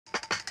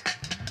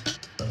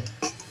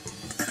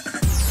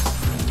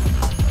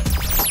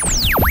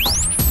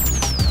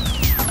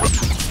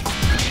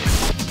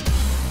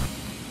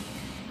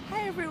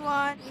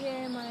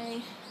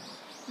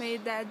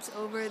dad's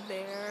over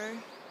there.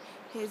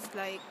 He's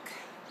like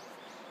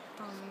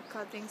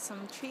cutting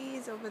some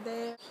trees over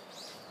there.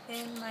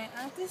 And my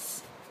aunt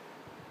is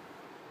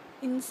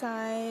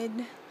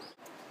inside.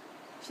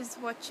 She's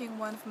watching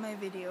one of my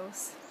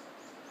videos.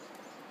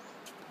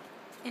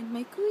 And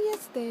my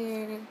kuya's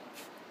there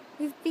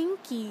with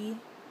Pinky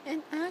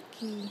and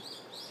Aki.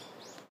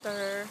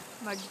 After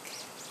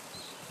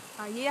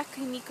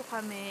yayakiniko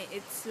kami.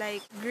 It's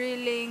like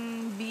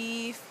grilling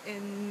beef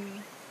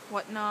and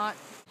whatnot.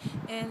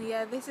 And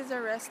yeah, this is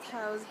a rest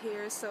house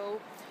here.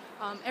 So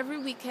every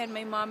weekend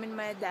my mom and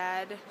my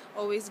dad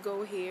always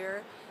go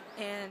here.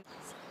 And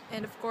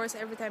of course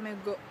every time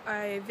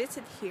I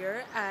visit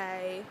here,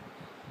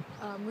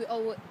 we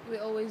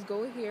always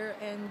go here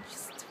and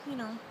just, you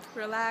know,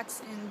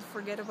 relax and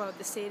forget about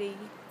the city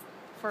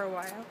for a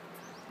while.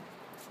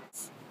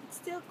 It's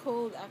still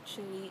cold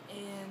actually,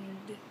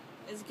 and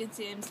as you can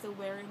see, I'm still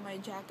wearing my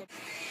jacket.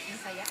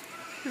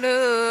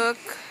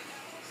 Look!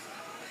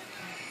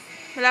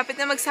 Malapit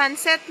na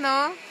mag-sunset,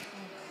 no?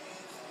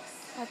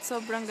 At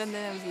sobrang ganda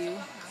ng view.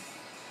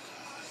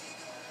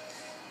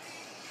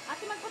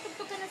 Ate,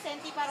 magpatugtog ka na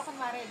senti para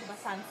kunwari, di ba,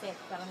 sunset.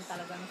 Parang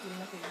talagang feel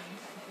na feel yung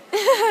sunset.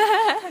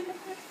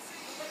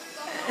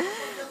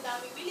 Ang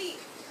daming bili.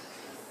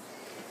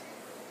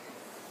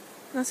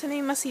 Nasaan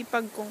na yung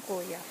masipag kong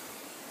kuya?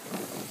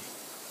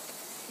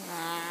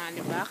 Di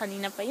ba?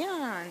 Kanina pa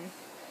yan.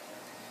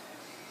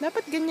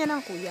 Dapat ganyan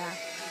ang kuya.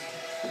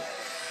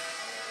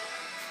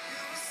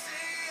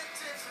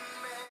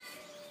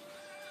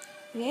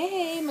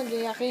 Yay!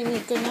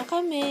 Mag-yakiniko na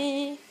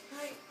kami.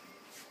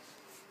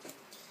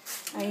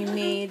 I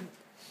made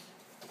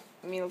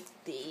milk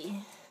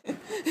tea.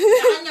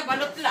 Sa kanya,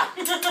 balot lang.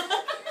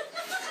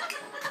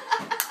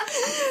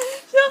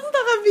 Siyang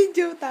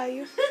naka-video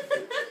tayo.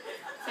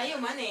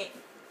 Sa'yo man eh.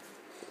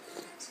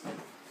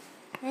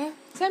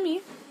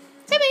 Sammy?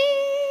 Sammy!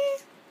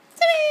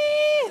 Sammy!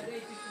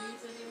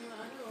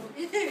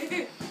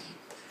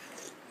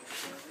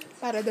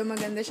 Para daw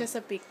maganda siya sa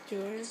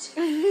picture.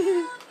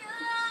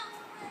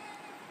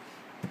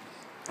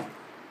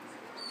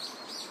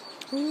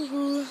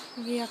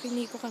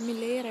 Yakiniko kami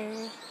later.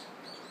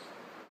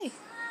 Hey,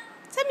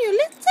 Sammy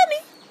ulit! Sammy!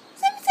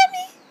 Sammy!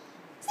 Sammy!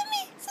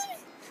 Sammy! Sammy!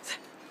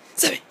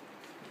 Sammy!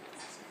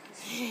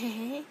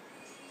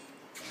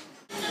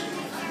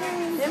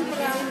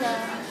 Tempura na.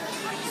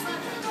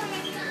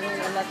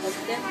 Wala to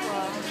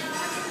tempura.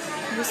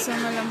 Gusto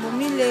na lang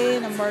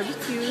bumili ng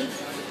barbecue.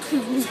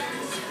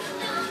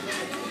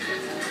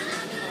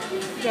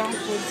 Junk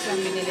foods lang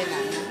binili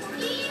namin.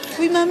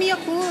 Uy, mami,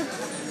 ako.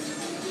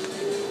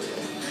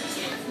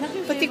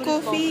 Pati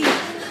coffee.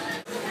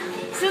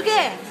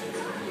 Suge!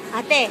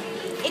 Ate,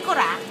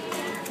 ikura?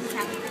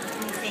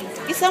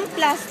 Isang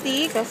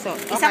plastic. Okay.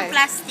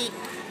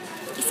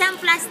 Isang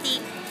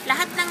plastic.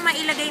 Lahat ng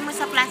mailagay mo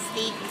sa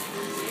plastic,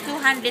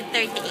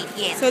 238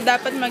 yen. So,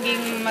 dapat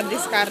maging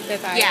madiskarte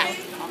tayo. Yeah.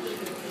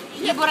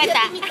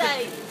 Ibureta.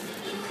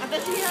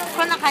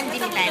 Kona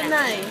kanji mitai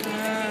na.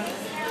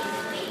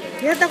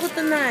 Yata ko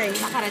tanay.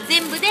 だから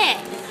全部で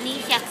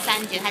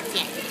238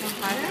円。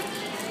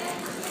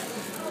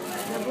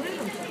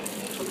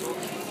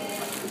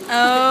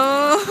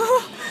 Oh,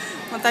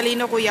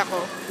 matalino kuya ko.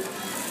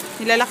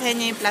 Nilalakyan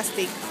niya yung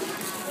plastic.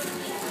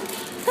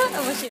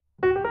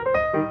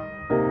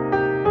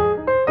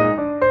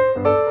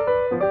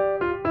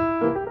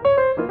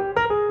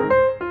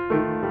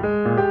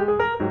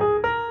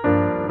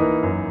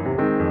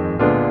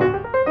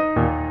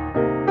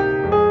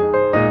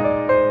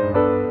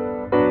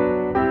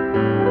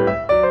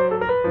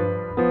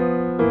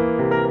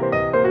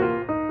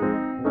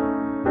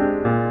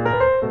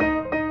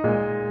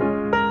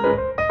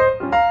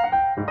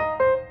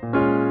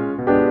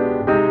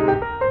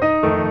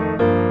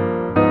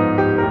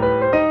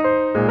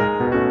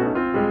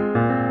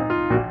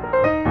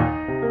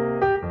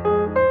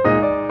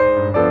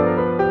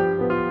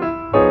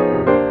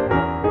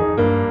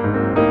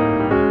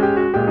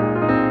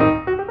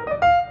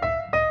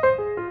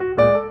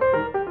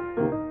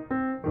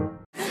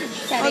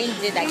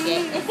 Challenge だ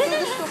け。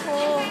 Gusto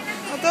ko.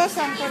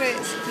 Otosan ko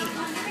recipe.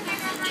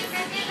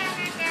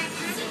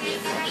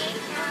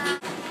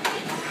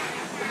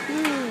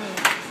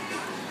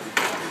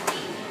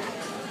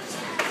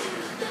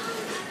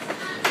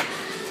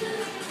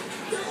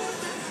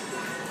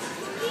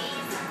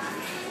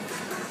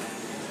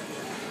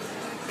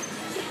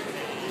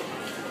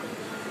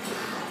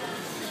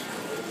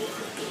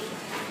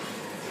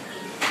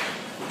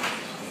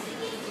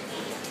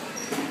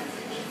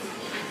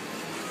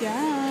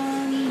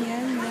 Yan,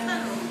 yan,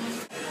 yan.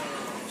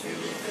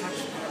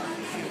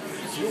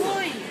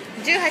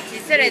 18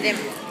それでも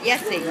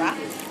安いわ。だ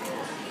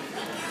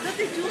っ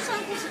て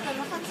13個しか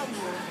なかったも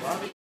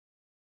ん。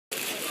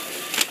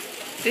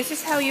This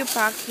is how you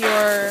pack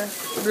your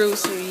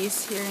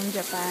groceries here in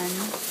Japan.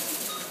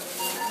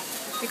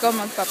 Ikaw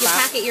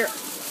magpapack. You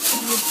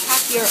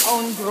pack your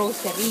own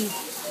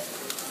groceries.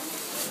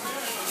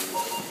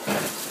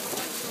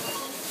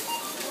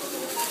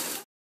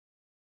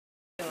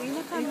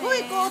 Iko,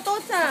 iko,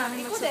 Otosan.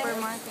 Iko,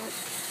 supermarket.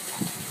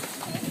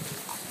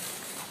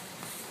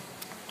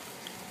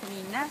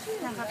 Kanina,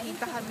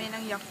 nakakita kami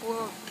ng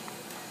Yakult.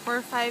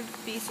 For 5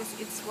 pieces,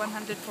 it's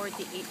 148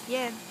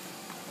 yen.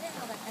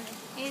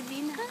 Eh,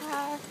 di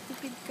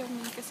nakatipid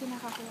kami kasi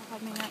nakakuha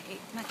kami ng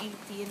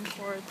 18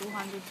 for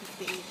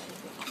 258,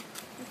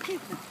 I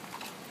think.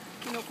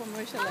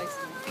 Kino-commercialize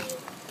mo.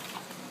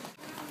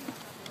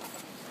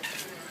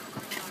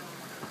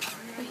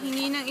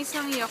 Pahingi ng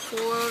isang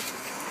Yakult.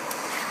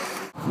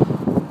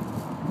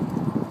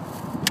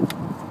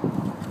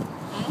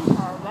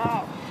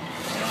 Harap.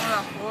 Yung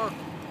Yakult.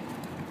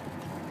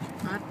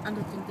 At ano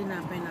itong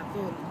tinapay na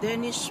to?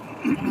 Danish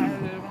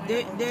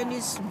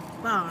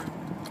Barn.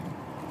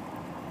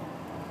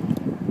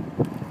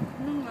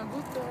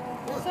 Naguto.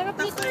 Sarap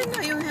nito. Takay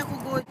na yung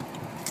hekugo.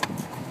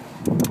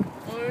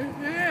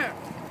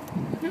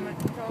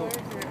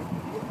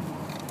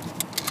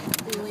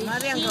マ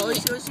リアンが美味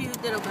しい美味しい言っ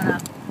てるか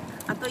ら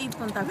あと1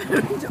本食べ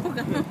るんちゃう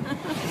かな。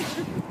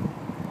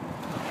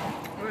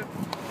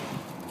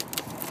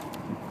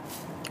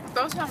お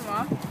父さん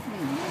は？お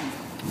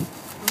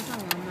父さん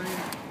は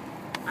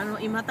あんま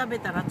り今食べ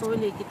たらトイ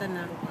レ行きたく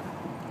なるか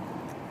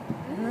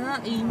ら。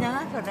いい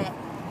な、それ。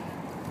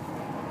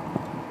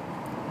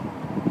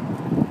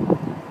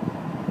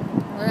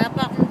Wala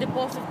pa akong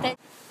deposit.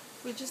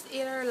 We just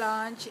ate our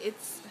lunch.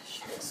 It's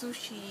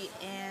sushi,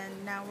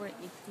 and now we're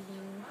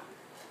eating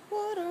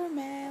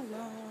watermelon.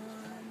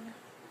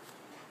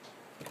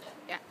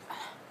 Yeah.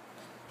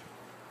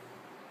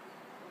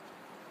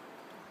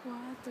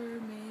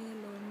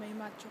 Watermelon. My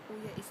macho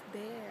kuya is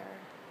there.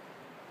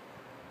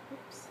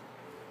 Oops.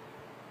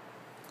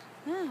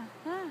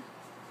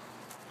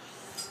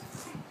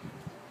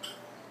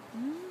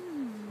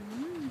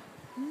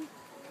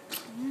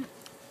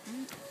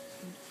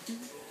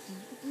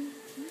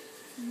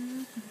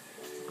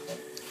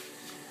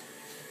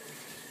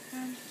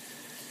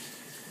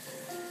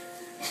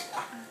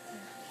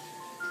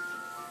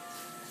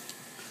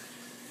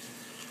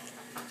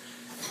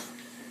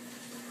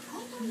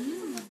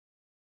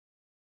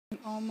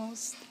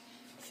 Almost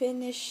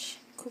finished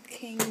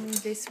cooking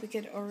this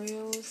wicked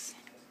Oreos.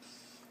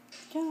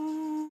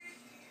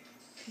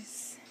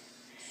 Yes.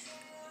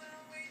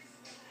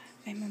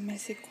 I'm a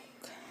messy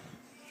cook.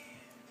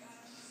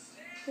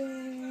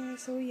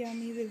 So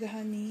yummy with the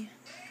honey.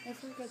 I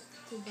forgot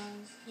to buy.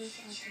 Where's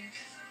Ate?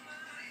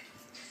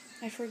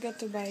 I forgot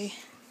to buy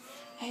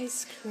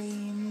ice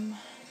cream.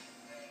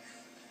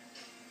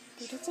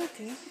 But it's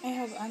okay. I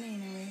have honey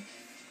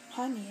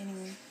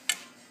anyway.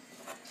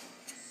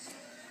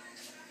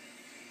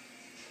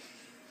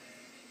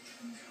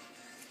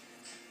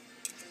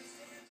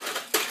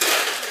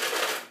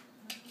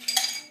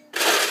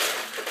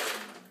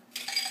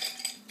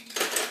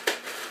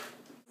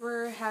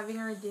 We're having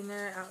our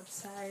dinner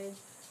outside.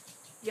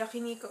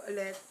 Yakiniku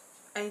ulit.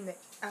 Ay, hindi.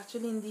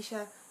 Actually, hindi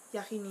siya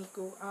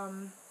yakiniku.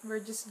 We're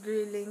just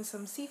grilling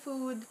some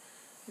seafood.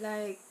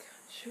 Like,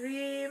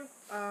 shrimp,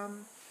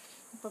 ano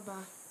pa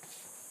ba?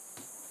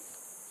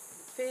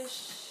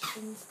 Fish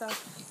and stuff.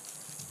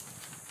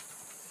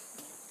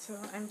 So,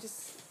 I'm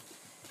just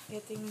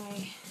getting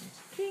my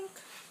drink.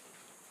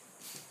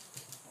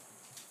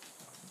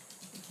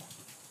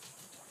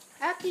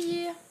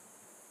 Aki!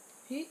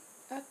 Hey,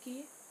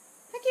 Aki.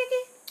 Aki.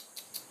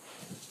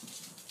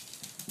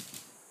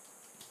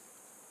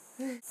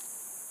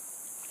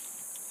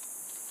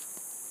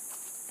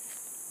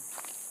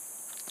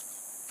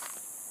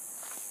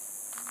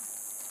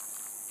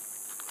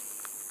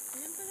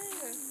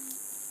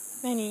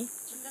 Nani?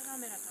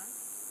 Nagka-camera ka?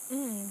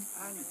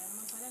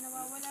 Naman pala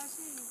nawawala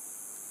siya eh.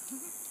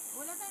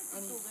 Wala tayong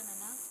tutugan,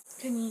 anak.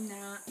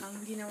 Kanina,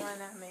 ang ginawa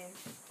namin,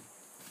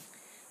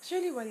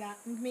 actually wala.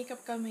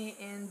 Nag-makeup kami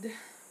and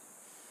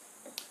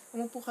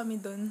umupo kami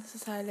doon sa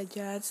sala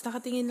dyan. Tapos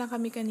nakatingin lang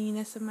kami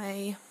kanina sa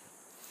may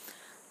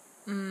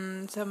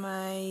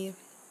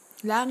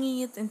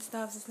langit and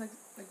stuff. Tapos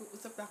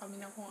nag-uusap na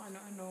kami ng kung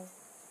ano-ano.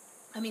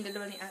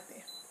 Dalawa ni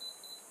ate.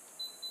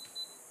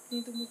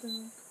 Dito mo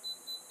tanong.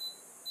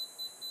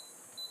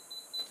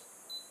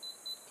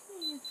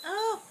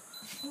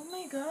 Oh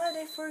my God,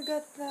 I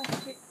forgot that.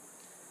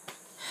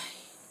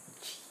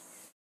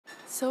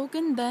 So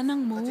ganda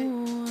ng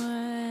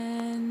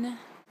moon.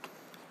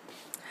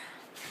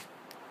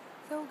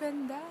 So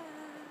ganda.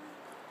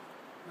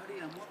 マ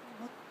リアも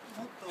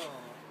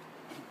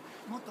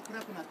っと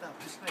暗くなったら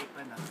星がいっ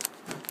ぱいになる。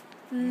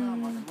今は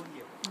まだ無理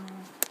よ。